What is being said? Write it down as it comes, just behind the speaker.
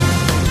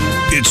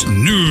It's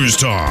news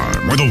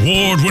time with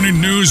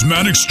award-winning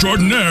newsman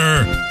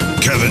extraordinaire,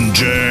 Kevin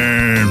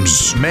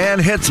James. Man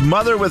hits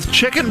mother with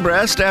chicken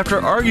breast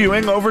after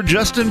arguing over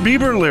Justin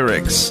Bieber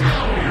lyrics.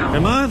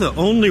 Am I the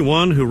only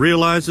one who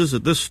realizes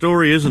that this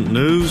story isn't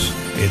news?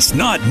 It's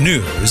not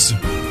news.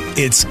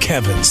 It's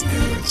Kevin's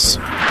news.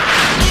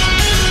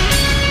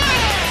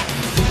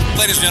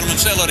 Ladies and gentlemen,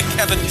 say hello to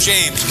Kevin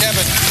James.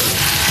 Kevin.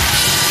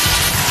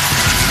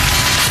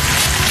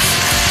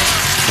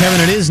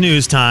 Kevin, it is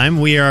news time.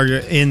 We are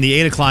in the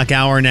 8 o'clock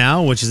hour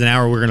now, which is an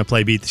hour we're going to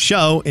play Beat the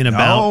Show in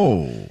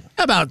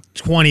about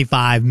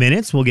 25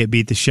 minutes. We'll get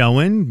Beat the Show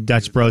in.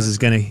 Dutch Bros is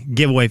going to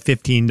give away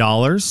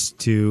 $15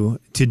 to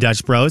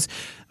Dutch Bros.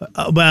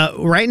 But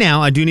right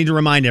now, I do need to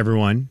remind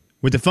everyone,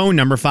 with the phone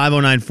number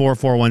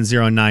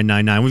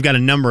 509-441-0999, we've got a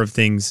number of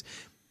things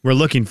we're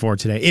looking for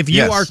today. If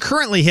you are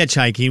currently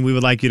hitchhiking, we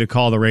would like you to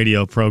call the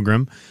radio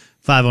program,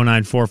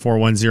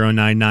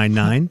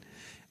 509-441-0999.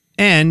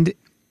 And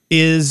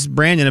is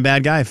Brandon a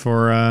bad guy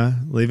for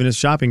leaving his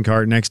shopping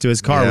cart next to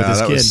his car with his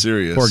kid? Was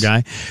serious. Poor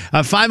guy.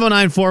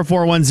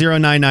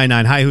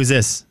 509-441-0999. Hi, who's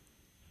this?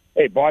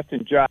 Hey,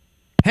 Boston John.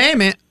 Hey,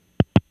 man.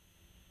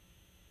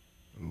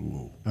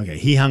 Okay,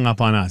 he hung up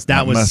on us.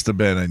 That must have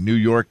been a New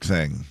York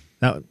thing.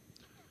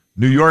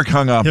 New York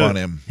hung up on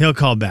him. He'll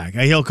call back.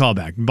 He'll call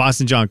back.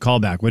 Boston John,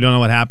 call back. We don't know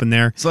what happened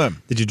there. Slim.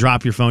 Did you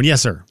drop your phone?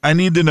 Yes, sir. I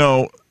need to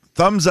know,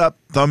 thumbs up,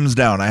 thumbs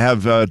down. I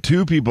have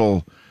two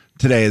people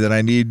today that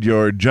I need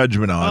your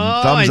judgment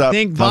on. Thumbs up, I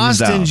think thumbs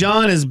Boston down.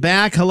 John is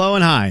back. Hello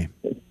and hi.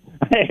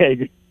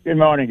 Hey, good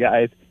morning,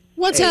 guys.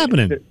 What's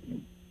happening?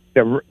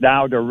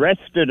 Now, the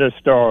rest of the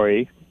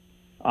story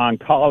on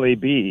Carly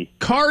B.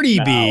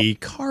 Cardi B.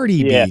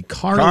 Carly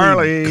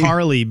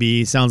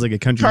B sounds like a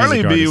country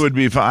Carly music B artist. would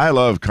be fine. I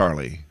love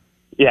Carly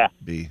Yeah.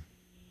 B.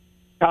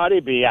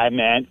 Cardi B, I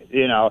meant,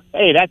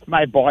 hey, that's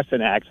my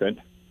Boston accent.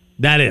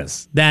 That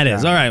is. All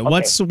right.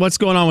 Okay. What's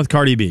going on with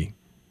Cardi B?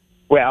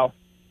 Well,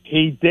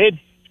 she did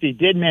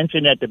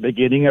mention at the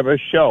beginning of her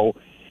show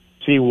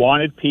she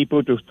wanted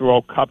people to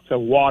throw cups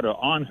of water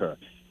on her.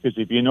 Because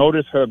if you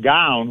notice, her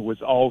gown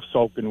was all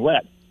soaking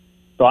wet.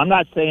 So I'm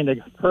not saying the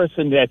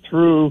person that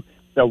threw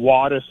the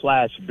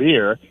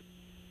water/beer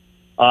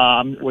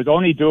was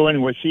only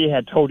doing what she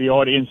had told the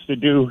audience to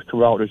do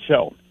throughout the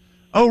show.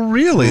 Oh,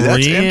 really?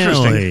 That's Really?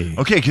 interesting.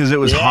 Okay, because it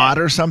was hot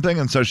or something,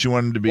 and so she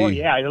wanted to be... Well,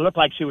 yeah, it looked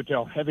like she would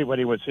tell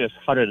everybody was just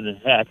hotter than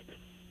heck.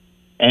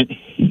 And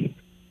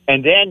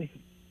then...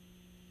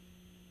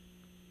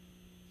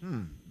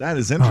 That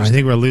is Oh, I interesting.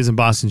 think we're losing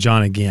Boston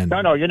John again.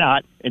 No, you're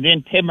not. And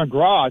then Tim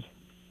McGraw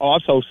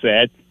also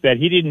said that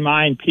he didn't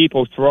mind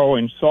people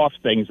throwing soft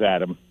things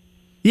at him.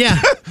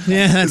 Yeah, that's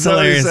Is that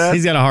what he hilarious. said?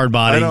 He's got a hard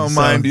body. I don't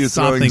mind you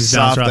throwing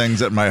soft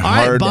things at my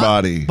hard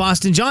body.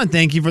 Boston John,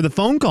 thank you for the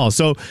phone call.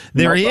 So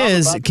there he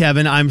is,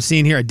 Kevin. I'm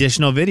seeing here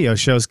additional video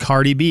shows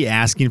Cardi B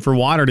asking for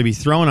water to be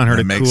thrown on her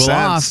to cool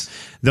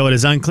off. Though it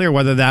is unclear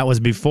whether that was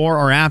before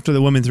or after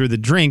the woman threw the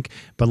drink.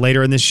 But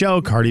later in the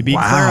show, Cardi B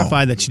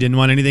clarified that she didn't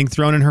want anything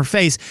thrown in her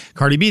face.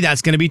 Cardi B,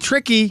 that's going to be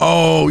tricky.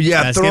 Oh,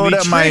 yeah, That's throw gonna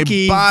it be at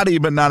tricky. my body,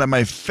 but not at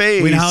my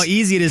face. You know how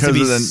easy it is to be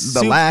because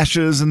of the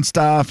lashes and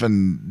stuff,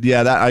 and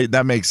yeah,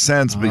 that makes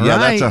sense. But yeah,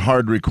 that's a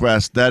hard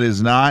request. That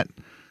is not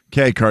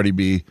okay, Cardi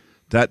B.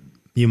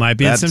 You might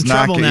be in some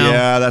trouble now.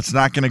 Yeah, that's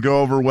not going to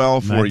go over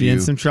well for Might be you.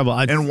 in some trouble.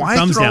 And why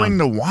throwing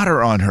the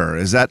water on her?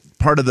 Is that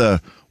part of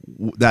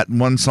that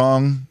one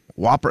song,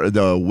 Whopper,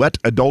 the Wet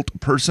Adult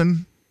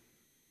Person?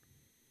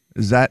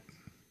 Is that?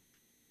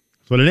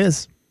 That's what it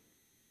is.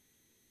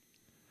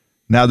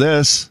 Now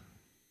this,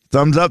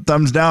 thumbs up,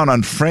 thumbs down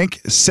on Frank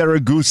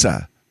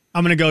Saragusa.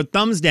 I'm going to go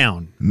thumbs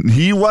down.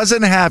 He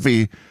wasn't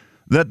happy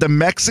that the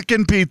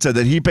Mexican pizza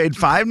that he paid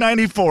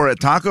 $5.94 at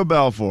Taco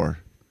Bell for,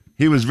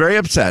 he was very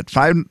upset.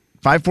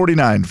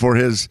 $5.49 for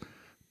his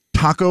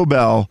Taco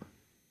Bell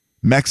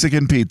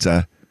Mexican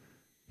pizza.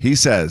 He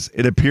says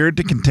it appeared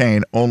to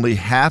contain only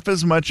half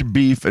as much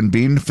beef and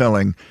bean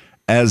filling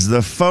as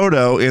the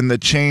photo in the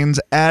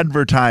chain's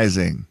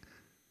advertising.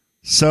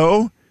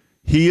 So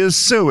he is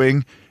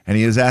suing, and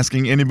he is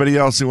asking anybody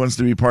else who wants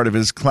to be part of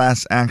his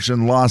class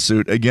action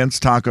lawsuit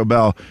against Taco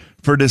Bell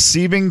for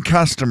deceiving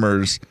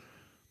customers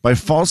by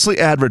falsely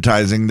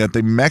advertising that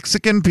the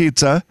Mexican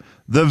pizza,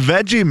 the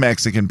veggie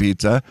Mexican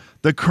pizza,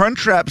 the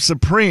Crunchwrap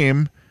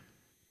Supreme,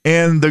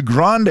 and the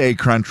Grande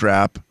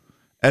Crunchwrap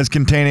as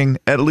containing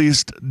at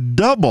least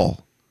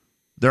double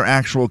their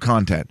actual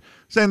content.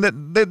 Saying that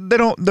they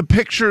don't, the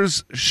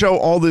pictures show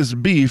all this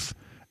beef,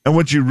 and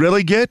what you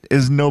really get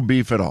is no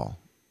beef at all.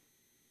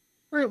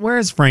 Where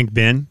has Frank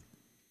been?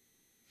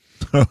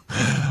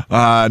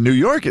 New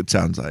York, it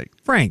sounds like.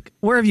 Frank,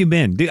 where have you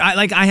been? Dude,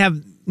 I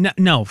have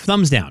no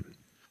thumbs down.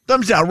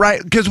 Thumbs down,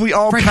 right? Because we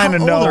all kind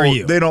of know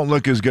they don't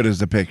look as good as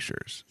the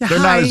pictures. They're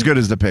not as good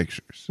as the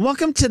pictures.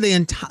 Welcome to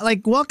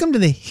the welcome to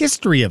the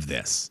history of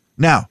this.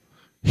 Now,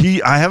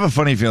 I have a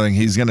funny feeling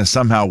he's going to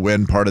somehow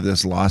win part of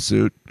this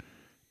lawsuit,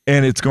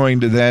 and it's going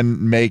to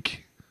then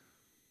make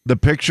the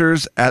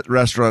pictures at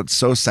restaurants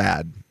so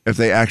sad if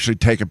they actually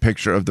take a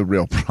picture of the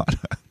real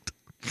product.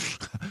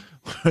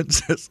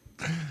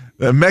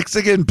 A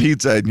Mexican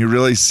pizza, and you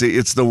really see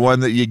it's the one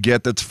that you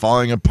get that's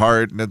falling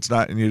apart, and it's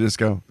not, and you just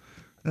go,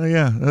 oh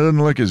yeah, that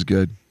doesn't look as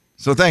good.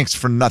 So thanks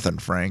for nothing,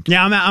 Frank.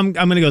 Yeah, I'm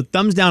going to go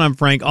thumbs down on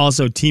Frank.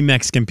 Also, Team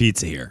Mexican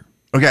Pizza here.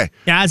 Okay.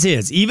 As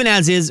is. Even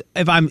as is,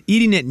 if I'm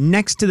eating it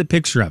next to the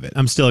picture of it,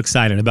 I'm still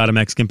excited about a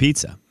Mexican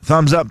pizza.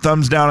 Thumbs up,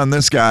 thumbs down on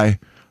this guy.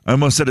 I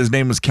almost said his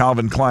name was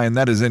Calvin Klein.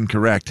 That is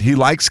incorrect. He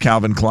likes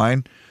Calvin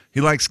Klein. He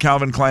likes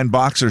Calvin Klein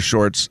boxer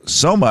shorts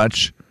so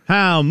much.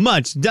 How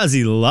much does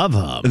he love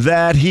Hub?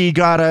 That he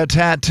got a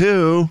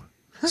tattoo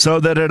so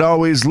that it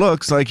always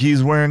looks like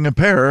he's wearing a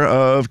pair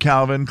of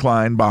Calvin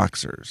Klein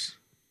boxers.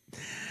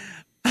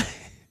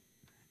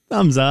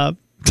 Thumbs up.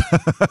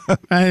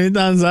 Hey,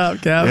 thumbs up,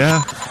 Kev.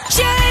 Yeah.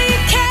 Jay,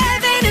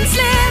 Kevin, and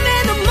Slim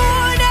in the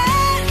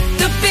morning.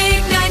 The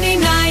big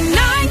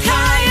 99.9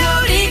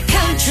 Coyote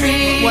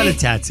Country. What a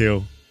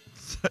tattoo.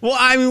 Well,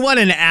 I mean, what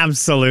an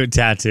absolute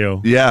tattoo.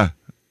 Yeah.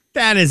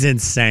 That is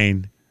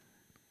insane.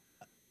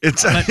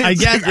 It's I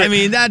guess, I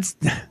mean, that's...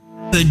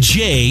 The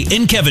Jay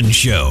and Kevin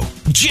Show.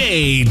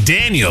 Jay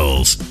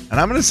Daniels. And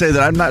I'm going to say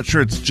that I'm not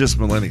sure it's just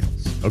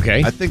millennials.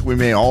 Okay. I think we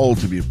may all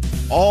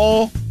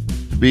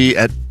be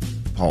at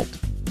fault.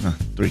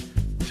 3,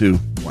 2,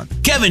 1.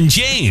 Kevin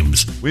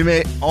James. We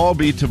may all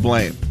be to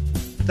blame.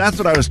 That's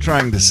what I was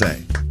trying to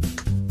say.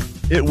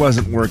 It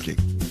wasn't working.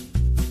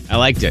 I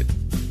liked it.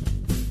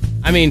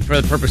 I mean, for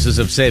the purposes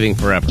of saving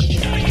forever.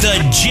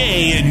 The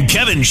Jay and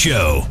Kevin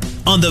Show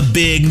on the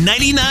Big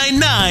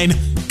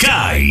 99.9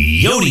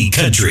 Coyote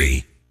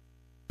Country.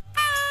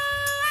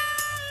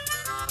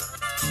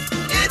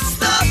 It's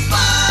the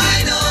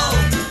final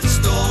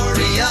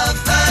story of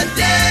the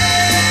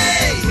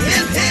day.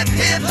 Hip, hip,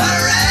 hip,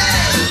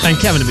 hooray! And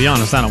Kevin, to be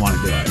honest, I don't want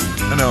to do it.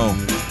 I know.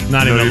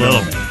 Not No, even a you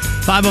little. don't.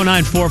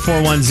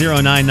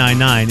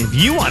 509-441-0999. If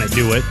you want to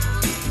do it,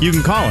 you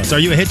can call us. Are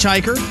you a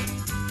hitchhiker?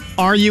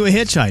 Are you a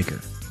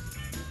hitchhiker?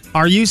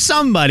 Are you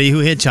somebody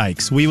who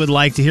hitchhikes? We would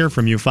like to hear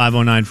from you.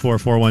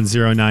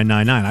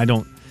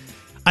 509-441-0999.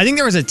 I think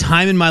there was a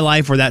time in my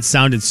life where that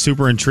sounded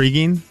super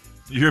intriguing.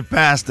 You're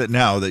past it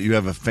now that you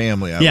have a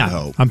family, I would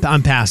hope.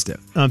 I'm past it.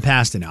 I'm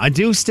past it now. I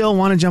do still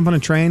want to jump on a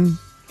train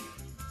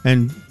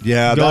and go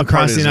that part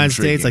across the is United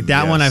States. Like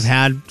that intriguing, one yes. I've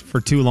had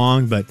for too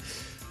long, but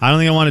I don't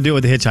think I want to do it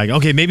with the hitchhiker.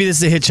 Okay, maybe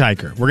this is a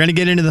hitchhiker. We're going to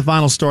get into the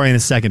final story in a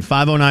second.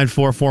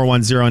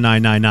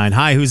 509-441-0999.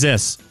 Hi, who's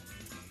this?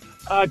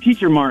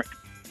 Teacher Mark.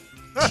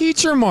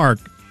 Teacher Mark.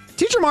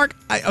 Teacher Mark.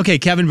 Okay,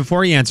 Kevin,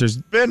 before he answers.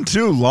 Been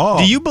too long.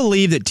 Do you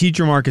believe that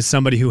Teacher Mark is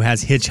somebody who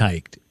has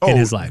hitchhiked in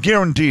his life?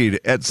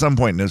 Guaranteed at some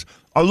point in his.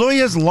 Although he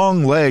has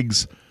long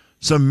legs,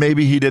 so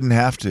maybe he didn't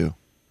have to.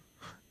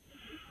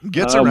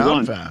 Gets around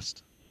once.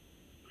 fast.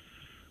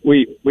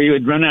 We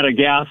had run out of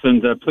gas,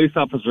 and the police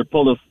officer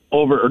pulled us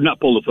over, or not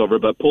pulled us over,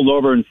 but pulled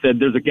over and said,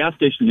 "There's a gas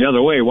station the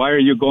other way. Why are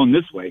you going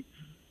this way?"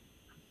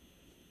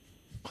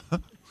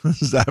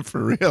 Is that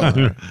for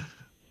real?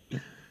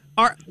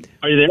 Are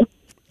you there?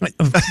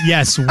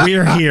 Yes,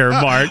 we're here,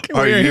 Mark.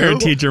 Are We're you? here,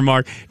 Teacher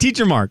Mark.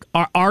 Teacher Mark,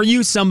 are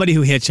you somebody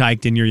who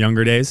hitchhiked in your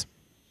younger days?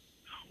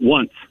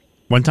 Once.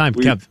 One time,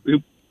 Kev.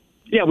 We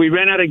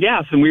ran out of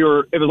gas, and it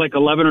was like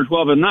 11 or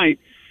 12 at night,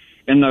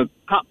 and the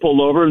cop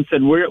pulled over and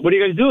said, what are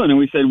you guys doing? And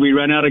we said, we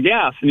ran out of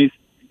gas. And he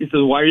says,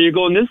 why are you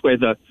going this way?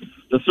 The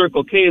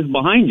Circle K is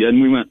behind you.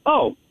 And we went,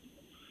 oh.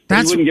 He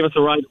wouldn't give us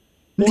a ride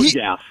for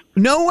gas.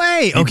 No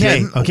way. Okay.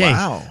 didn't? Okay.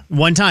 Wow.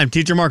 One time.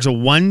 Teacher Mark's a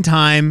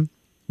one-time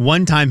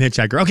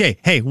hitchhiker. Okay.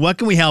 Hey, what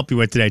can we help you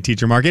with today,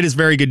 Teacher Mark? It is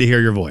very good to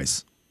hear your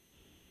voice.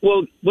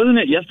 Well, wasn't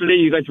it yesterday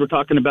you guys were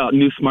talking about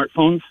new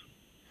smartphones?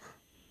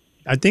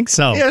 I think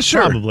so. Yeah,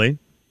 sure. Probably.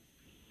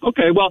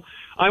 Okay, well,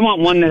 I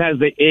want one that has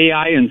the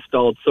AI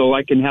installed so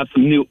I can have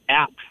some new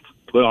apps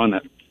put on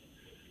it.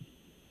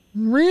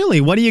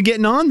 Really? What are you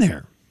getting on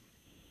there?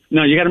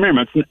 No, you got to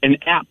remember, it's an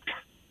app.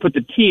 Put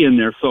the T in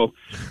there. So,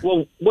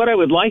 well, what I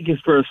would like is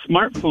for a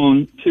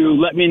smartphone to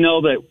let me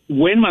know that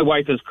when my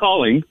wife is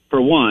calling,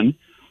 for one,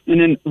 and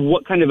then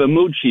what kind of a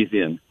mood she's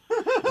in.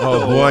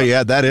 Oh, boy,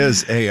 yeah, that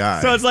is AI.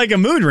 So it's like a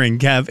mood ring,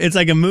 Kev. It's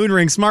like a mood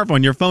ring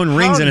smartphone. Your phone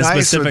rings in a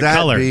specific would that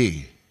color.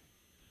 Be?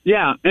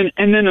 Yeah, and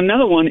then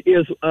another one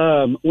is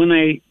when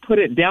I put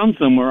it down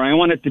somewhere, I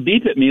want it to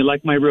beep at me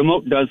like my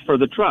remote does for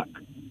the truck.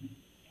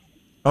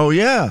 Oh,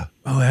 yeah.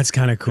 Oh, that's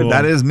kind of cool.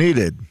 That is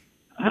needed.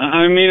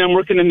 I mean, I'm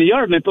working in the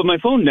yard, and I put my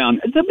phone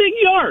down. It's a big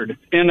yard,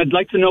 and I'd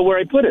like to know where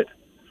I put it.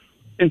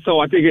 And so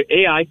I figured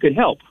AI could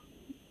help.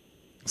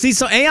 See,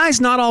 so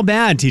AI's not all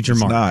bad, Teacher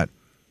Mark. Not.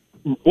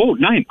 Oh,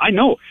 I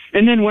know.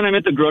 And then when I'm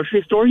at the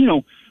grocery store,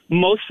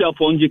 most cell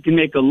phones, you can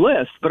make a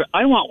list, but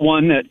I want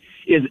one that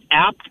is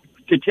apt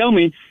to tell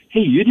me, hey,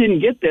 you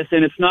didn't get this,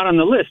 and it's not on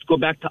the list. Go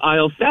back to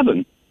aisle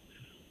 7.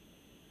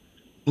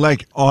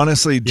 Like,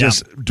 honestly,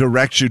 just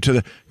directs you to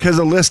the... Because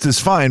a list is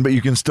fine, but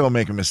you can still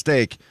make a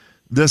mistake.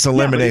 This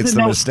eliminates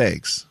the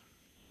mistakes.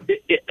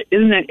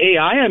 Isn't that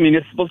AI? I mean,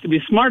 it's supposed to be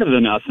smarter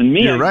than us. And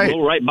me, You're right. I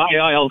go right by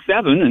aisle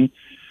 7,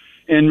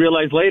 and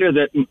realize later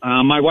that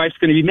my wife's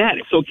going to be mad.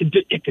 So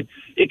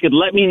it could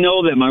let me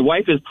know that my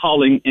wife is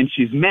calling and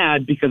she's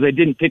mad because I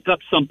didn't pick up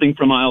something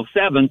from aisle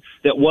 7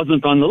 that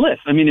wasn't on the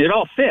list. I mean, it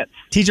all fits.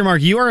 Teacher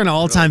Mark, you are an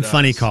all-time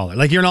funny caller.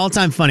 Like, you're an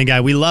all-time funny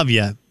guy. We love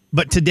you.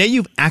 But today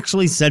you've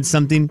actually said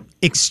something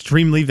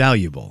extremely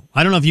valuable.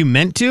 I don't know if you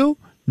meant to,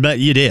 but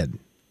you did.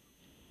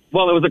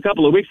 Well, it was a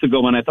couple of weeks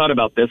ago when I thought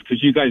about this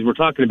because you guys were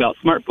talking about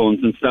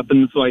smartphones and stuff,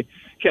 and so I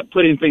kept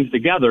putting things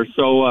together.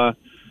 So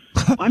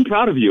I'm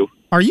proud of you.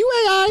 Are you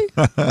AI?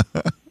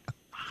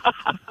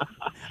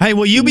 Hey,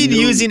 will you be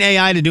using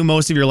AI to do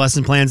most of your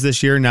lesson plans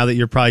this year now that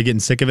you're probably getting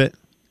sick of it?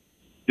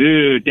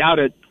 Dude, doubt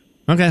it.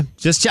 Okay.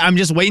 I'm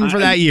just waiting for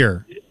that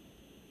year.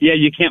 Yeah,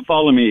 you can't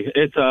follow me.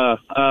 It's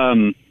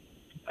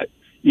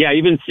yeah,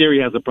 even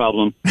Siri has a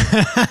problem.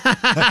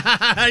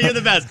 You're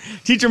the best.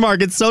 Teacher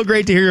Mark, it's so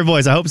great to hear your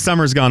voice. I hope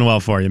summer's gone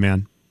well for you,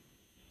 man.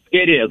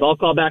 It is. I'll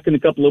call back in a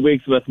couple of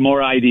weeks with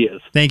more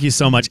ideas. Thank you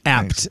so much.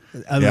 Apt.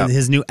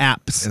 His new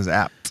apps. His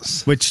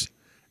apps. Which...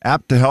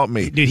 Apt to help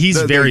me. Dude,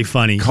 he's very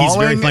funny. He's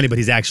very funny, but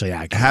he's actually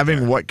accurate.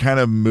 Having what kind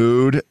of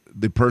mood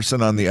the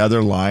person on the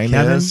other line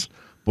is,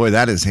 boy,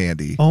 that is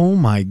handy. Oh,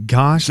 my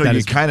gosh. So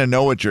you kind of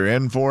know what you're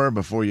in for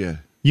before you...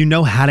 You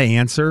know how to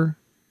answer,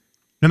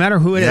 no matter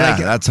who it is. Yeah,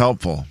 that's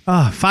helpful.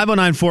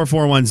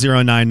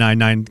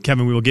 509-441-0999.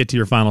 Kevin, we will get to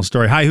your final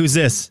story. Hi, who's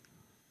this?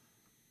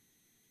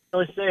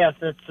 Let's say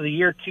it's the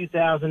year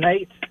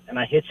 2008, and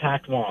I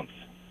hitchhiked once.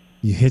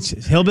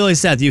 Hillbilly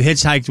Seth, you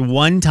hitchhiked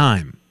one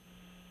time.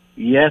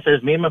 Yes, it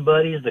was me and my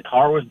buddies. The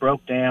car was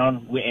broke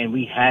down, and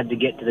we had to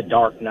get to The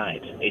Dark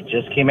Knight. It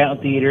just came out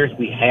in theaters.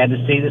 We had to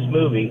see this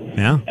movie,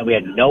 and we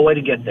had no way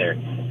to get there.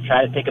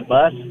 Tried to take a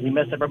bus. We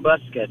messed up our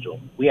bus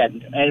schedule. We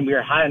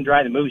were high and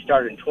dry. The movie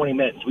started in 20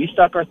 minutes. We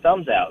stuck our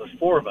thumbs out. There's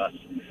 4 of us,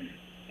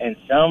 and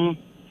some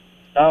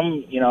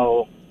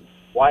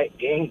white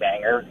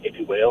gangbanger, if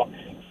you will,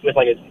 with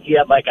he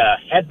had like a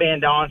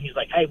headband on. He's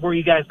like, "Hey, where are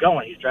you guys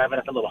going?" He's driving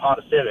up a little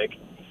Honda Civic.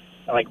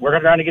 I'm like, "We're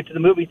trying to get to the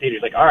movie theater."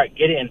 He's like, "All right,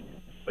 get in.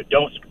 But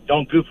don't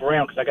goof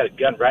around because I got a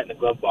gun right in the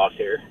glove box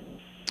here."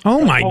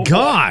 Oh, my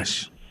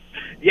gosh.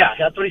 Yeah,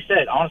 that's what he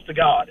said, honest to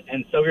God.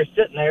 And so we were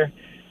sitting there,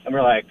 and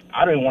we're like,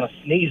 I don't even want to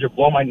sneeze or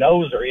blow my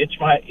nose or itch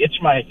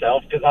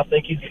myself because I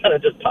think he's going to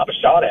just pop a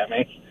shot at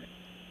me.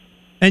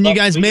 And you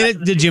guys made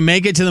it? Did you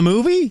make it to the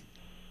movie?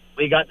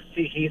 We got to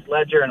see Heath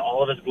Ledger in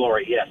all of his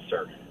glory. Yes,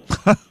 sir.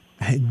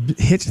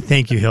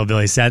 Thank you,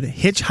 Hillbilly Seth.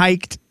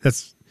 Hitchhiked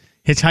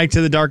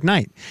to The Dark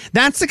Knight.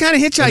 That's the kind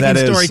of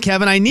hitchhiking story,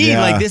 Kevin, I need.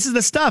 Yeah. Like, this is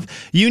the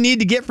stuff you need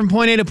to get from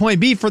point A to point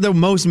B for the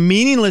most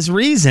meaningless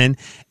reason,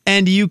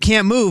 and you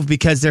can't move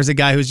because there's a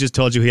guy who's just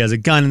told you he has a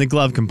gun in the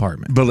glove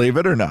compartment. Believe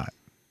it or not.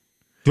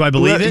 Do I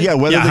believe it? Yeah,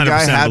 whether the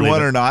guy had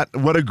one it. or not,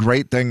 what a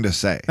great thing to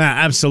say.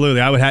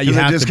 Absolutely. I would have you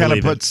have to believe it. It just kind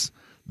of puts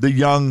the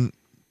young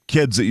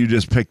kids that you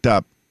just picked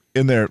up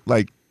in there,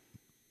 like,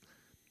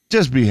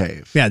 just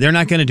behave. Yeah, they're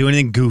not going to do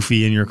anything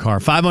goofy in your car.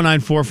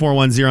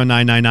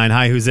 509-441-0999.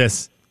 Hi, who's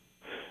this?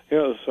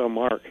 Yeah, it's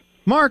Mark.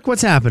 Mark,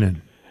 what's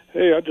happening?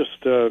 Hey, I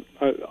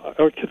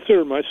would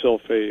consider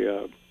myself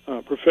a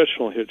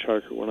professional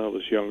hitchhiker when I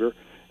was younger,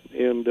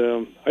 and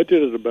I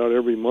did it about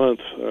every month.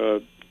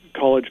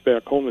 College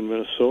back home in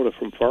Minnesota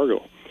from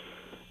Fargo,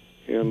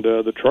 and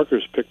the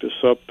truckers picked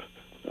us up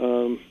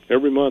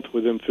every month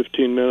within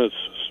 15 minutes,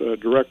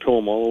 direct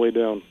home all the way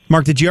down.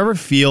 Mark, did you ever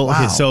feel? Wow.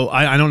 Okay, so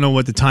I don't know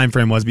what the time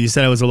frame was, but you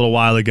said it was a little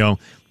while ago.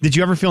 Did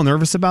you ever feel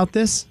nervous about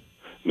this?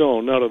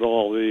 No, not at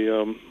all.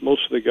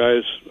 Most of the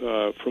guys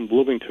from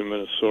Bloomington,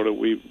 Minnesota,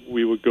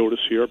 we would go to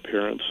see our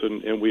parents,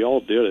 and we all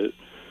did it.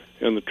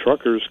 And the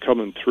truckers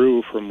coming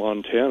through from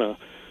Montana,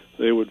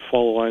 they would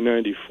follow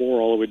I-94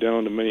 all the way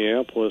down to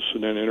Minneapolis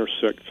and then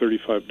intersect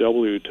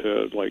 35W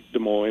to like Des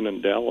Moines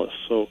and Dallas.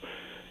 So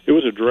it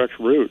was a direct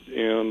route.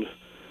 And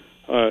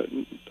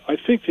I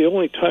think the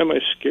only time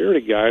I scared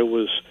a guy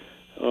was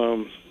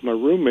my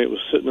roommate was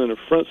sitting in the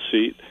front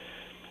seat,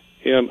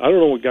 and I don't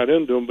know what got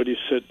into him, but he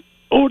said,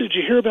 "Oh, did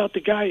you hear about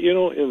the guy?"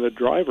 And the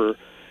driver,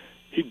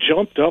 he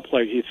jumped up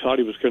like he thought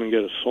he was going to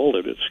get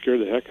assaulted. It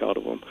scared the heck out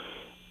of him.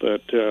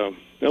 But that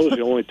was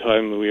the only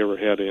time that we ever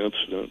had an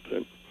incident.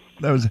 And,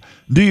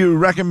 do you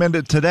recommend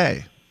it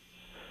today?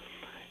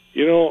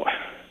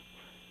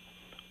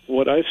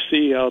 What I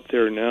see out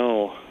there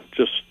now,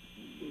 just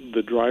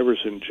the drivers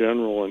in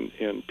general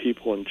and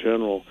people in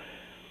general,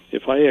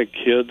 if I had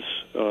kids,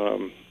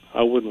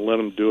 I wouldn't let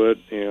them do it.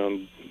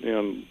 And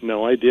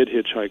now I did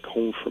hitchhike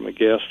home from a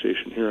gas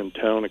station here in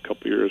town a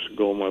couple of years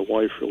ago. My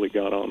wife really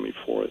got on me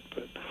for it,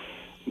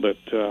 but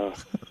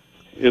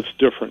it's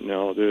different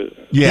now.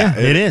 Yeah,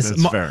 it is.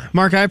 It's fair.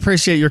 Mark, I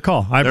appreciate your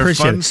call. They're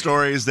appreciate fun it.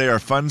 stories. They are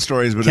fun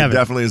stories, but Kevin, it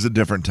definitely is a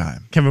different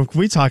time. Kevin, can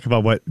we talk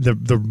about what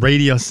the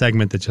radio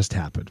segment that just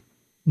happened?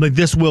 Like,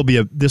 this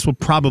will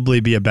probably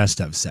be a best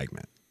of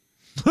segment.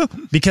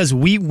 Because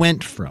we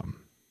went from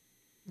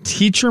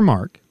Teacher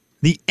Mark,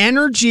 the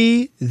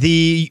energy,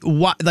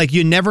 like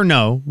you never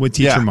know with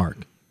Teacher Mark,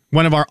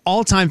 one of our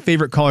all-time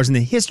favorite callers in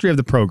the history of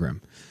the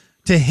program,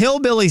 to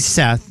Hillbilly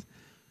Seth,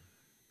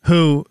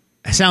 who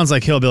sounds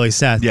like Hillbilly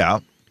Seth. Yeah.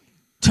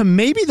 to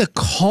maybe the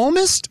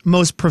calmest,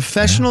 most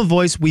professional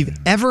voice we've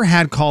ever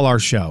had call our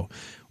show,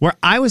 where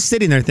I was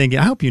sitting there thinking,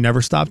 I hope you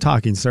never stop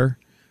talking, sir.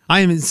 I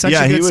am in such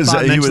a good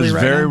spot mentally he was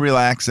right very now.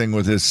 relaxing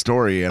with his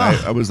story, and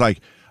I was like,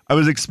 I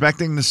was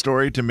expecting the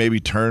story to maybe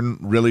turn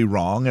really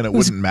wrong, and it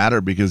wouldn't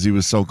matter because he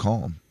was so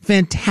calm.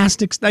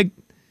 Fantastic. Like,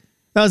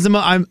 that was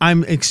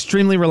I'm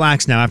extremely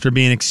relaxed now after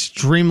being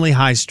extremely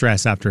high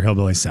stress after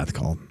Hillbilly Seth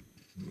called.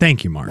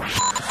 Thank you, Mark.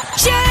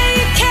 Jay,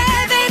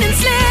 Kevin, and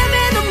Slim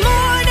in the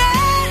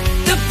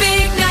morning. The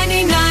big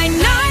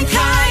 99.9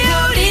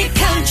 Coyote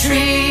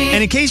Country.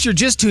 And in case you're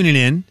just tuning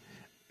in,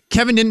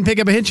 Kevin didn't pick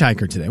up a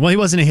hitchhiker today. Well, he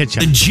wasn't a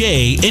hitchhiker. The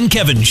Jay and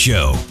Kevin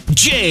Show.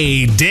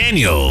 Jay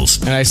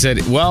Daniels. And I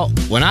said, well,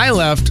 when I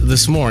left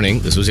this morning,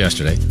 this was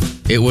yesterday,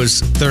 it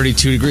was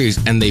 32 degrees,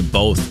 and they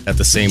both at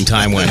the same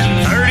time went,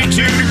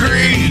 32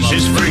 degrees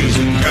is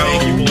freezing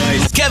cold.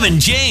 Kevin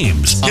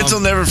James. Kids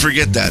will never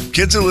forget that.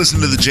 Kids who listen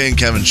to the Jay and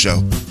Kevin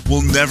Show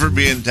will never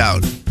be in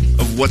doubt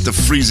of what the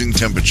freezing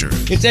temperature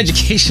is. It's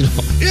educational.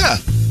 Yeah.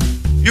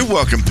 You're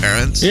welcome,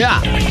 parents. Yeah.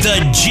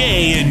 The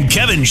Jay and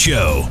Kevin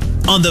Show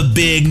on the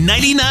Big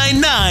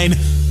 99.9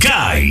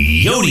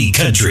 Coyote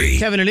Country.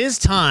 Kevin, it is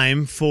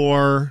time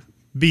for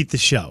Beat the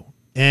Show.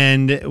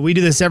 And we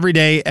do this every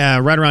day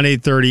right around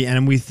 8:30,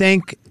 and we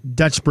thank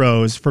Dutch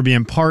Bros for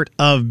being part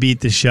of Beat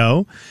the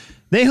Show.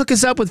 They hook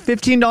us up with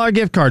 $15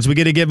 gift cards. We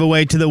get a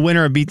giveaway to the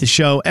winner of Beat the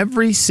Show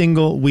every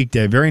single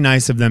weekday. Very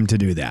nice of them to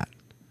do that.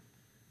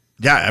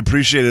 Yeah, I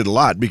appreciate it a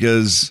lot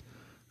because,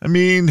 I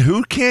mean,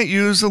 who can't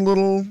use a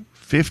little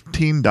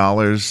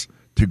 $15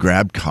 to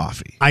grab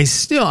coffee? I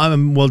still,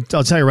 well,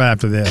 I'll tell you right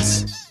after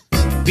this.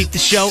 Beat the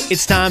show,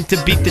 it's time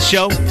to beat the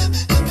show.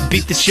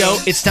 Beat the show,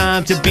 it's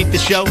time to beat the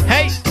show.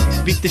 Hey!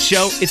 Beat the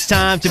show, it's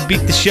time to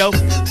beat the show.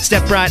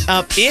 Step right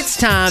up, it's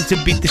time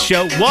to beat the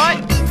show. What?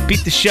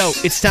 Beat the show,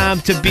 it's time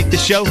to beat the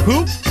show.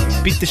 Who?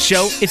 Beat the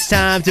show, it's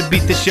time to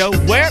beat the show.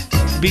 Where?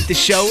 Beat the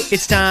show,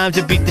 it's time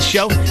to beat the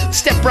show.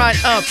 Step right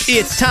up,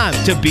 it's time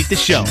to beat the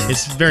show.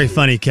 It's very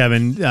funny,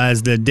 Kevin.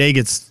 As the day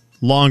gets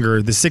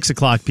longer, the 6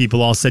 o'clock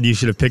people all said you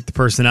should have picked the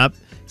person up.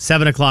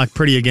 7 o'clock,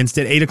 pretty against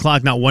it. 8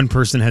 o'clock, not one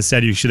person has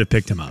said you should have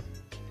picked him up.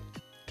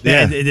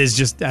 Yeah. It is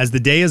just, as the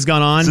day has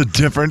gone on. It's a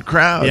different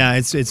crowd. Yeah,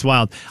 it's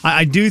wild.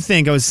 I do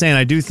think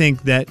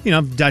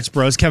that, Dutch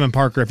Bros, Kevin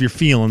Parker, if you're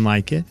feeling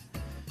like it,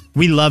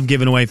 we love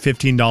giving away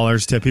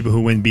 $15 to people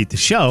who win Beat the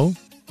Show.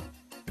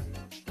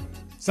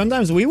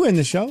 Sometimes we win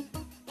the show.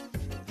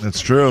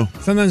 That's true.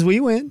 Sometimes we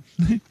win.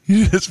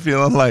 You're just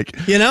feeling like,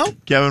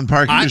 Kevin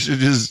Parker should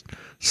just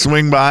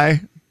swing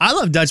by. I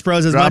love Dutch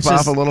Bros as much as... Drop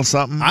off a little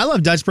something. I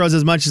love Dutch Bros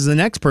as much as the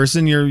next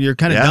person. You're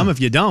kind of dumb if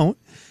you don't.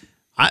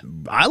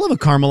 I love a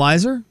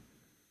caramelizer,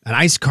 an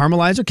iced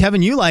caramelizer.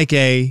 Kevin, you like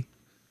a...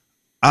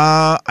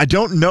 I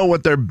don't know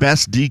what their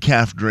best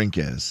decaf drink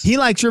is. He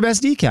likes your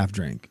best decaf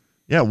drink.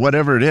 Yeah,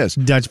 whatever it is.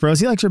 Dutch Bros,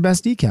 he likes your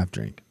best decaf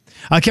drink.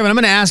 Kevin, I'm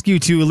going to ask you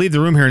to leave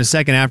the room here in a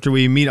second after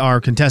we meet our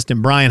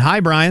contestant, Brian. Hi,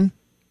 Brian.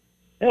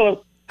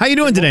 Hello. How you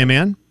doing today,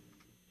 man?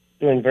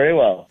 Doing very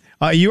well.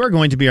 You are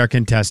going to be our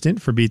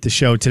contestant for Beat the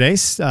Show today.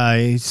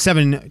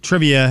 7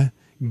 trivia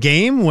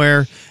game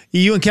where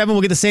you and Kevin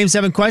will get the same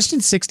 7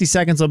 questions. 60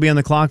 seconds will be on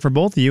the clock for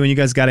both of you, and you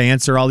guys got to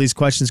answer all these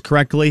questions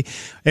correctly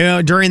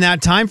during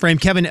that time frame.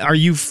 Kevin, are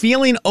you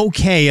feeling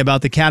okay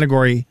about the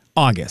category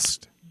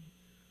August?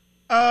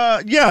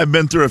 Yeah, I've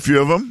been through a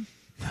few of them.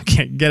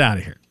 Okay, get out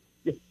of here.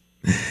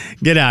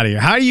 Get out of here.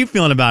 How are you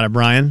feeling about it,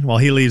 Brian, while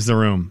he leaves the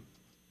room?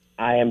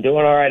 I am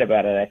doing all right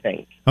about it, I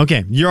think.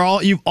 Okay,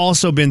 you've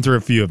also been through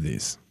a few of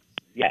these.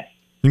 Yes.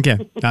 Okay.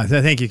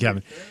 Thank you,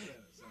 Kevin.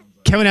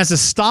 Kevin has to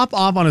stop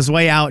off on his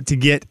way out to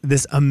get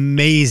this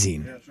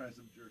amazing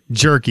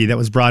jerky that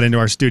was brought into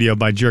our studio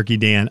by Jerky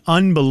Dan.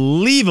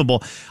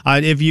 Unbelievable.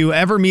 If you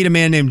ever meet a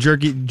man named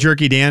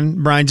Jerky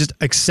Dan, Brian, just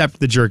accept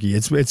the jerky.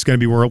 It's going to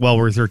be well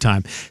worth your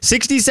time.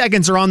 60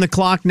 seconds are on the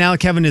clock now.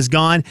 Kevin is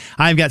gone.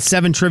 I've got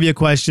 7 trivia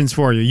questions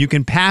for you. You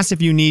can pass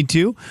if you need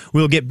to.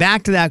 We'll get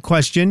back to that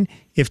question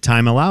if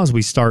time allows.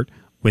 We start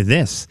with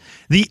this.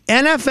 The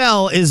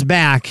NFL is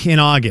back in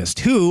August.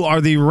 Who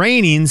are the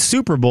reigning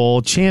Super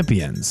Bowl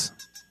champions?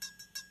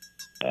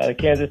 The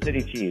Kansas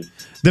City Chiefs.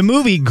 The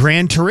movie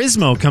Gran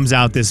Turismo comes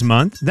out this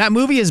month. That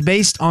movie is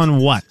based on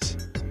what?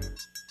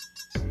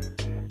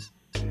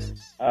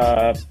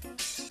 Pass.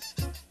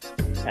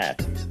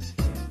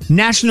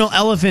 National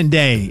Elephant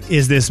Day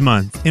is this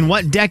month. In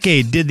what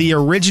decade did the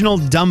original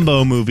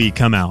Dumbo movie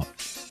come out?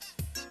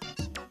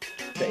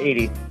 The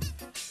 80s.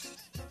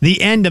 The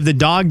end of the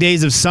dog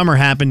days of summer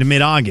happened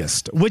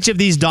mid-August. Which of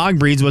these dog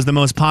breeds was the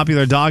most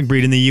popular dog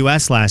breed in the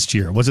U.S. last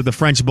year? Was it the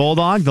French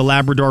Bulldog, the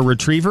Labrador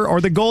Retriever,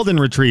 or the Golden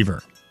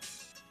Retriever?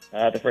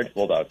 The French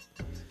Bulldog.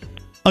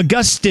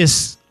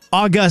 Augustus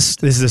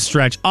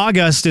Gloop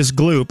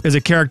is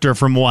a character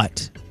from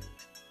what?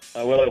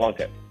 Willy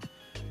Wonka.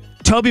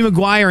 Tobey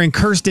Maguire and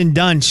Kirsten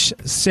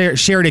Dunst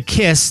shared a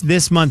kiss.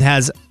 This month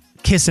has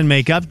Kiss and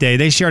Make Up Day.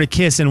 They shared a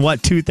kiss in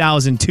what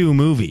 2002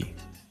 movie?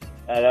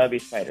 That would be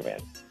Spider-Man.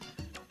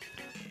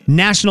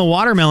 National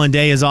Watermelon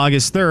Day is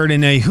August 3rd.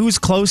 In a Who's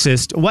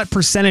Closest, what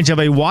percentage of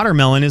a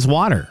watermelon is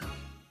water?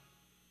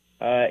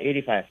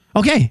 85.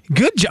 Okay,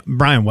 good job.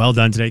 Brian, well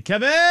done today.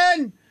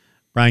 Kevin!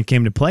 Brian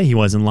came to play. He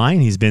wasn't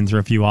lying. He's been through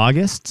a few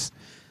Augusts.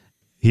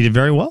 He did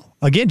very well.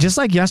 Again, just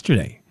like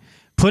yesterday.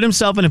 Put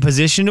himself in a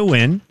position to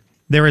win.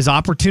 There is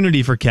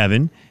opportunity for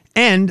Kevin,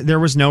 and there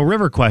was no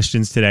river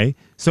questions today,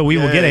 so we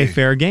will get a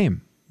fair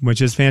game,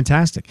 which is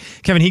fantastic.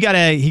 Kevin, he got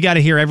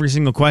to hear every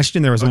single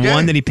question. There was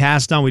one that he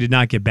passed on we did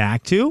not get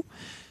back to.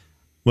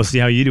 We'll see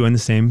how you do in the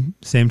same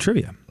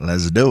trivia.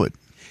 Let's do it.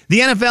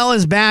 The NFL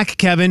is back,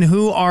 Kevin.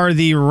 Who are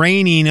the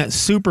reigning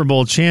Super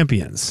Bowl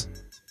champions?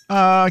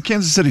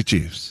 Kansas City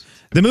Chiefs.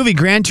 The movie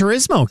Gran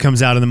Turismo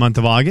comes out in the month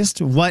of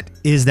August. What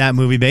is that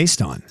movie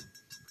based on?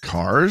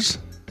 Cars?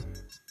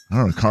 I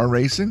don't know, car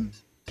racing?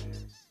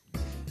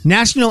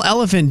 National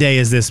Elephant Day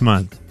is this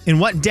month. In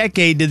what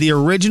decade did the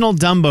original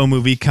Dumbo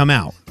movie come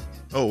out?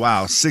 Oh,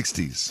 wow,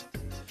 60s.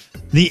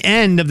 The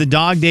end of the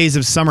dog days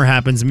of summer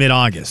happens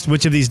mid-August.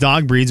 Which of these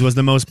dog breeds was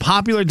the most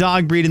popular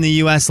dog breed in the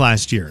U.S.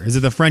 last year? Is it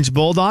the French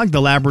Bulldog,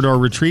 the Labrador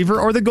Retriever,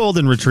 or the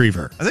Golden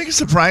Retriever? I think it's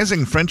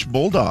surprising French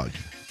Bulldog.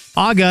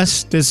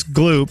 Augustus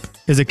Gloop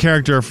is a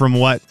character from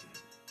what?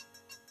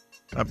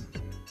 I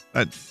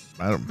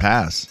don't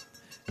pass.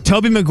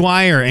 Tobey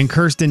Maguire and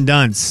Kirsten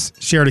Dunst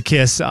shared a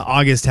kiss.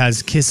 August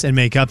has Kiss and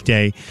Make Up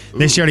Day.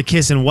 They shared a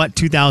kiss in what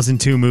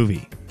 2002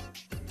 movie?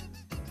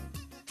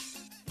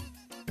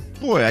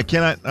 Boy, I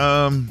cannot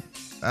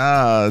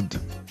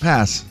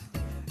pass.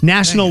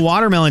 National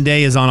Watermelon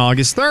Day is on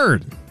August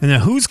 3rd. And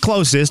then who's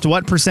closest?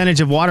 What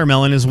percentage of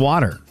watermelon is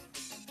water?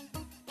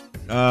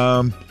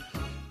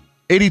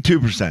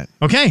 82%.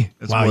 Okay.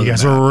 That's wow, more you than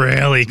guys that. were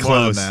really More than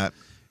close. that.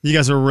 You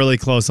guys were really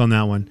close on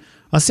that one.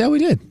 I'll see how we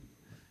did.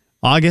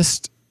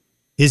 August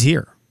is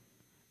here.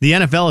 The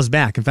NFL is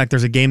back. In fact,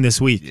 there's a game this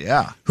week.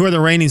 Yeah. Who are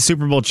the reigning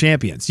Super Bowl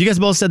champions? You guys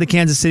both said the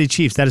Kansas City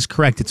Chiefs. That is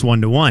correct. It's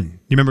 1-1. You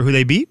remember who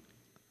they beat?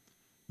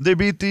 They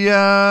beat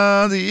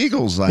the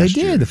Eagles last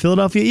year. They did. The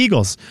Philadelphia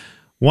Eagles.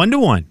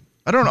 1-1.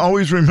 I don't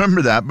always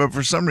remember that, but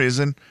for some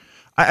reason,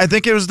 I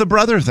think it was the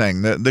brother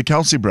thing. The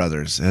Kelsey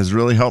brothers has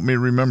really helped me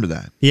remember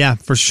that. Yeah,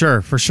 for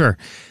sure.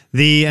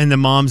 The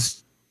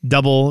mom's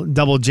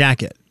double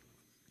jacket.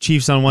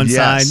 Chiefs on one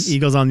side,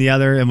 Eagles on the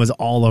other, and was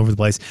all over the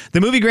place.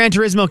 The movie Gran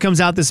Turismo comes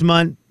out this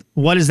month.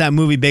 What is that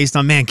movie based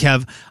on? Man,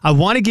 Kev, I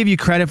want to give you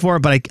credit for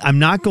it, but I'm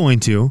not going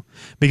to,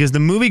 because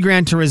the movie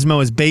Gran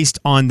Turismo is based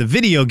on the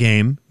video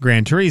game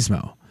Gran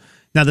Turismo.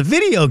 Now, the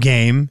video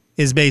game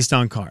is based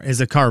on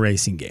is a car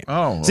racing game.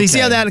 Oh, so you see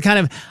how that kind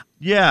of...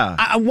 Yeah.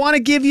 I want to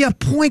give you a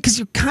point because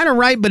you're kind of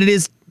right, but it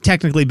is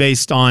technically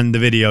based on the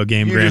video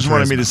game You Gran just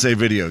wanted Turismo. me to say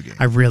video game.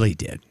 I really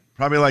did.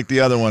 Probably like the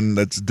other one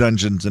that's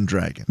Dungeons and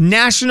Dragons.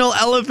 National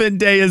Elephant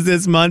Day is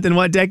this month. In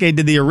what decade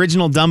did the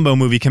original Dumbo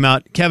movie come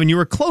out? Kevin, you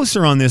were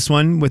closer on this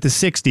one with the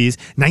 60s.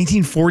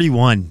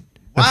 1941.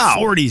 Wow.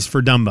 The 40s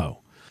for Dumbo.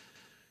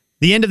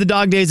 The end of the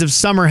dog days of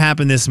summer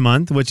happened this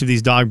month. Which of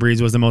these dog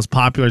breeds was the most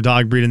popular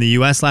dog breed in the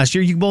U.S. last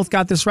year? You both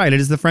got this right. It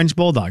is the French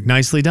Bulldog.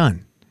 Nicely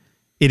done.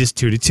 It is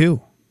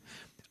 2-2.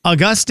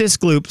 Augustus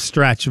Gloop,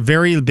 stretch,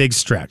 very big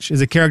stretch,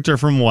 is a character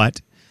from what?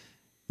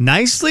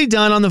 Nicely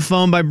done on the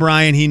phone by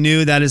Brian. He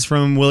knew that is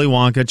from Willy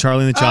Wonka,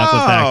 Charlie and the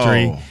Chocolate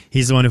Factory.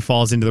 He's the one who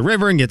falls into the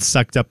river and gets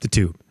sucked up the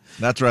tube.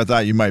 That's where I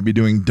thought you might be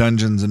doing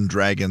Dungeons and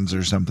Dragons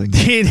or something.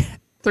 3-2.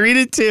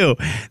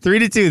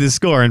 3-2, the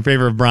score in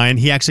favor of Brian.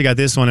 He actually got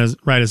this one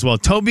right as well.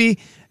 Tobey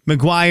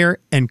Maguire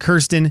and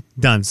Kirsten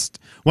Dunst.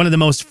 One of the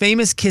most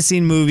famous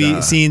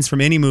kissing scenes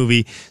from any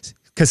movie.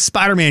 Because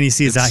Spider-Man, you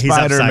see, he's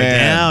upside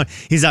down.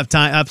 He's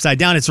upside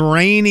down. It's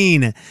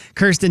raining.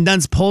 Kirsten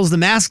Dunst pulls the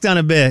mask down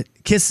a bit,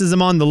 kisses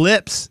him on the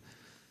lips.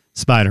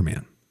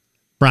 Spider-Man.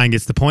 Brian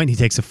gets the point. He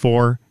takes a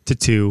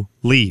 4-2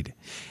 lead.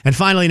 And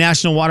finally,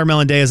 National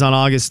Watermelon Day is on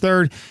August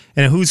 3rd.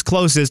 And who's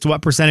closest to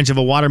what percentage of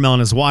a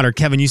watermelon is water?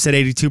 Kevin, you said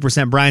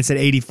 82%. Brian said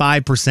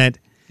 85%.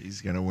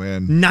 He's going to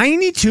win.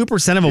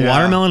 92% of a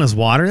watermelon is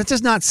water? That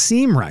does not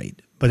seem right.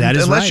 But that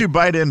is Unless right. you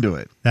bite into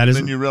it.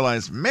 Then you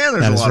realize, man,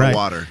 there's a lot of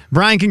water.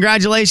 Brian,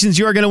 congratulations.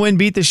 You are going to win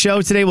Beat the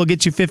Show today. We'll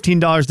get you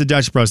 $15 to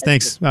Dutch Bros.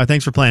 Thanks.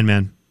 Thanks for playing,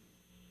 man.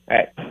 All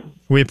right.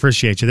 We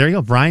appreciate you. There you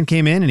go. Brian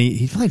came in, and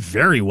he played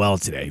very well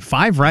today.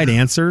 5 right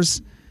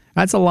answers.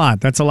 That's a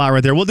lot. That's a lot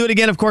right there. We'll do it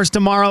again, of course,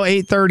 tomorrow,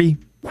 8:30.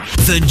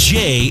 The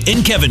Jay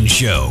and Kevin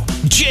Show.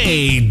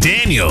 Jay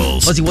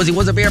Daniels. Fuzzy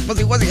was a bear,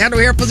 fuzzy was a hand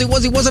hair, fuzzy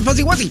was a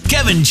fuzzy was.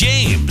 Kevin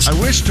James. I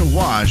wish to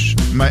wash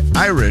my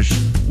Irish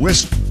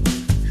wrist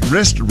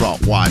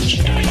watch.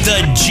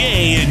 The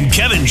Jay and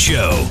Kevin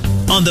Show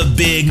on the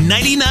Big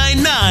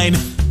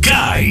 99.9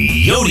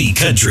 Coyote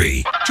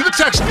Country. To the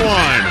text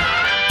line.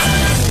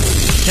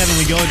 Kevin,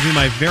 we go to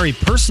my very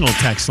personal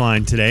text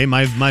line today,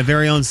 my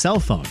very own cell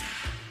phone.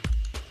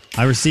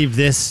 I received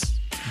this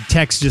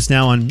text just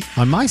now on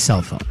my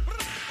cell phone.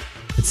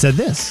 It said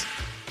this.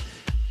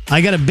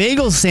 I got a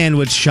bagel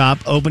sandwich shop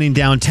opening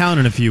downtown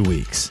in a few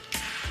weeks.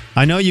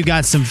 I know you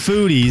got some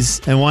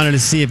foodies and wanted to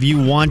see if you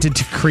wanted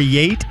to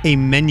create a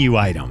menu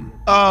item.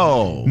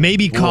 Oh.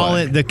 Maybe call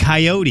it the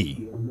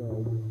Coyote.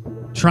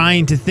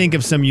 Trying to think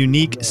of some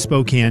unique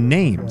Spokane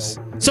names.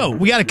 So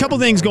we got a couple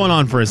things going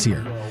on for us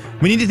here.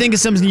 We need to think of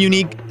some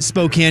unique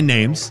Spokane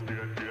names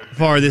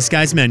for this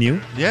guy's menu.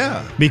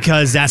 Yeah.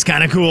 Because that's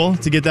kind of cool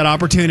to get that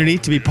opportunity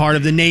to be part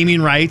of the naming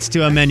rights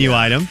to a menu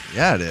item.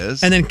 Yeah, it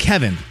is. And then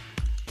Kevin.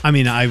 I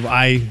mean,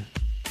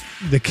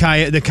 the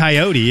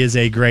Coyote is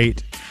a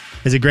great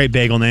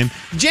bagel name.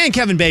 Jay and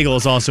Kevin Bagel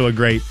is also a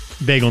great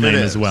bagel name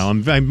as well.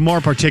 I'm more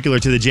particular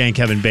to the Jay and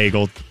Kevin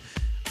Bagel.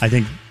 I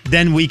think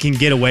then we can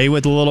get away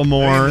with a little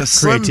more the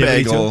Slim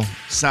creativity. Bagel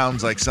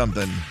sounds like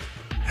something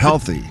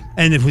healthy.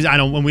 And we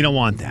don't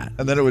want that.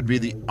 And then it would be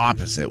the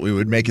opposite. We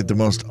would make it the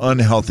most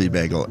unhealthy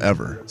bagel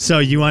ever. So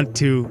you want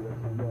to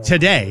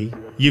today?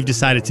 You've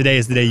decided today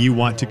is the day you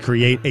want to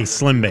create a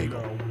Slim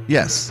Bagel.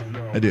 Yes,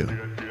 I do.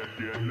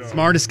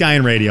 Smartest guy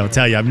in radio. I'll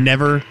tell you, I've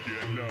never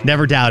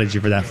doubted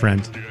you for that,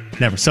 friend.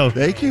 Never. So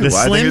thank you. The I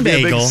think Slim it'd be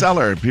a Bagel. big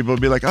seller. People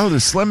would be like, "Oh, the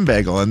Slim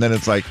Bagel," and then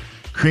it's like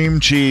cream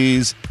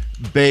cheese,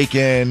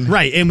 bacon.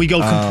 Right, and we go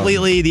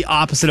completely the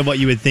opposite of what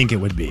you would think it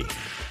would be.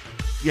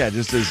 Yeah,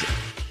 just as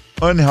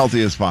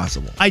unhealthy as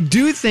possible. I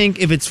do think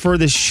if it's for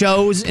the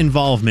show's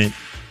involvement,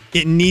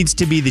 it needs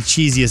to be the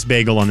cheesiest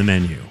bagel on the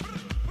menu.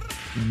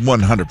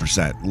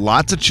 100%.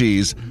 Lots of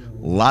cheese,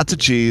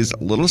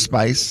 a little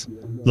spice.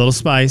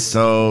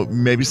 So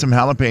maybe some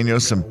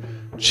jalapenos, some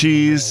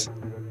cheese.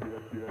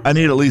 I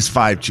need at least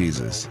 5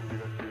 cheeses.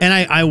 And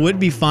I would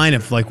be fine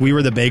if like we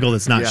were the bagel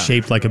that's not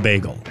shaped like a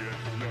bagel.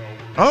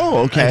 Oh,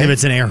 okay. Like if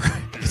it's an error,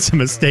 it's a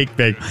mistake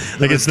bagel.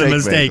 Like it's the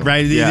mistake, bagel.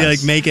 right? Yes. You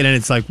like make it and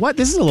it's like, what?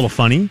 This is a little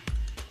funny.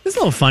 This is a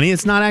little funny.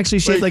 It's not actually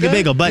shaped like a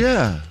bagel.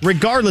 But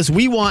regardless,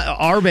 we want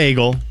our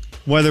bagel,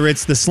 whether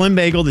it's the Slim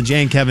Bagel, the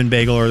Jay and Kevin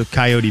Bagel, or the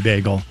Coyote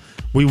Bagel,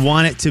 we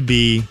want it to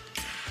be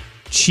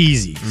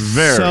cheesy.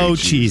 Very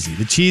cheesy.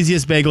 The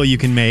cheesiest bagel you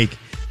can make.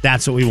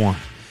 That's what we want.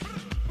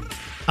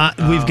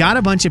 We've got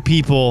a bunch of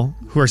people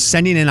who are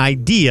sending in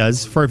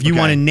ideas for if you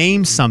want to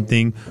name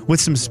something with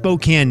some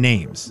Spokane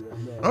names.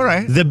 All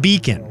right. The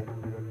Beacon.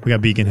 We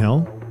got Beacon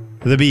Hill.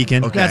 The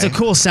Beacon. Okay. That's a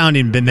cool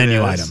sounding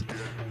menu item.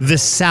 The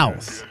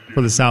South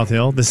for the South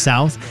Hill. The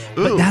South.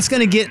 But that's going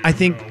to get, I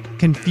think,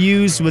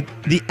 confused with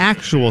the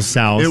actual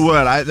South. It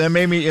would. That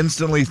made me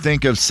instantly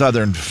think of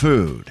Southern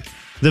food.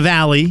 The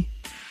Valley.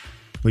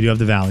 We do have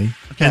the Valley.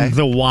 Okay. And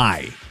the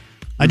Y.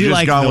 I do just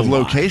like gone the with Y.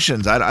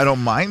 locations. I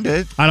don't mind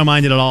it. I don't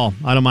mind it at all.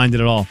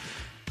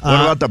 What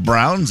about the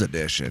Browns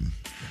edition?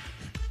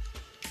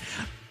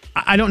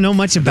 I don't know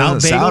much about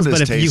doesn't sound bagels,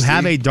 but as if you tasty.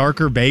 have a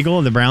darker bagel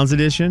in the Browns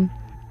edition,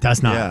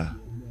 that's not. Yeah.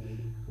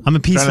 I'm a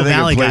Peaceful Trying to think of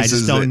Valley guy. I places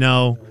just don't that-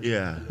 know.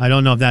 Yeah. I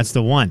don't know if that's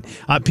the one.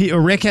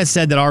 Rick has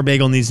said that our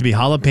bagel needs to be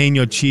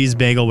jalapeno cheese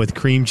bagel with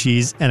cream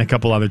cheese and a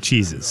couple other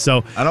cheeses.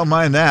 So I don't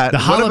mind that.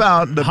 What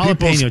about the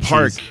People's jalapeno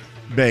Park cheese.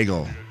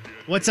 bagel?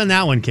 What's on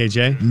that one,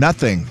 KJ?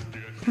 Nothing.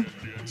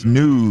 It's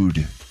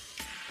nude.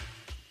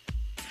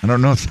 I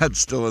don't know if that's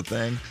still a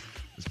thing.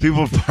 Is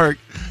People's Park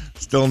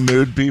still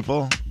nude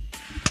people?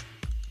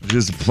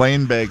 Just a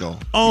plain bagel.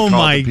 Oh You call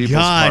it my the People's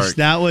gosh, Park.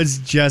 that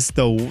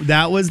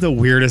was the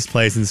weirdest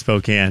place in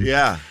Spokane.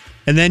 Yeah.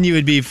 And then you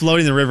would be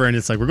floating the river, and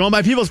it's like, we're going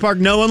by People's Park.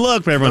 No one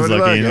look, but everyone's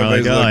Nobody looking. look, We're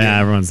like, everybody's oh looking. yeah,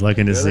 everyone's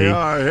looking to There see. they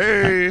are.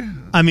 Hey.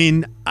 I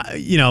mean,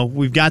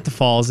 we've got the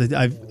falls.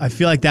 I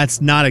feel like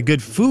that's not a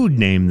good food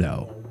name,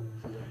 though.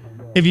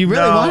 If you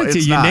really No, wanted to,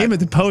 it's you not. name it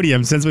the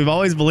Podium, since we've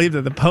always believed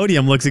that the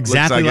Podium looks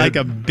exactly like like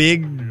a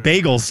big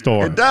bagel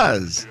store. It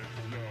does.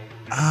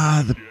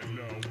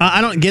 I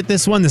don't get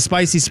this one, the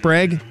Spicy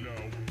Sprague.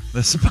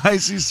 The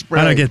Spicy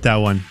Sprague. I don't get that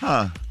one.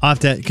 Huh. I'll have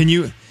to, can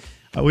you,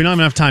 we don't have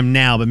enough time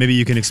now, but maybe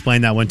you can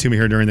explain that one to me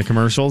here during the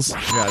commercials.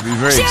 Yeah, it'd be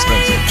very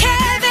expensive.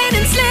 Kevin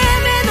and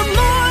Slim in the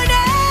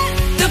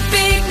morning. The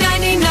big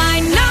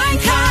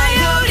 99.9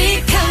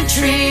 Coyote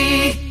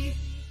Country.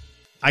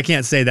 I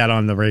can't say that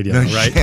on the radio, No, you right?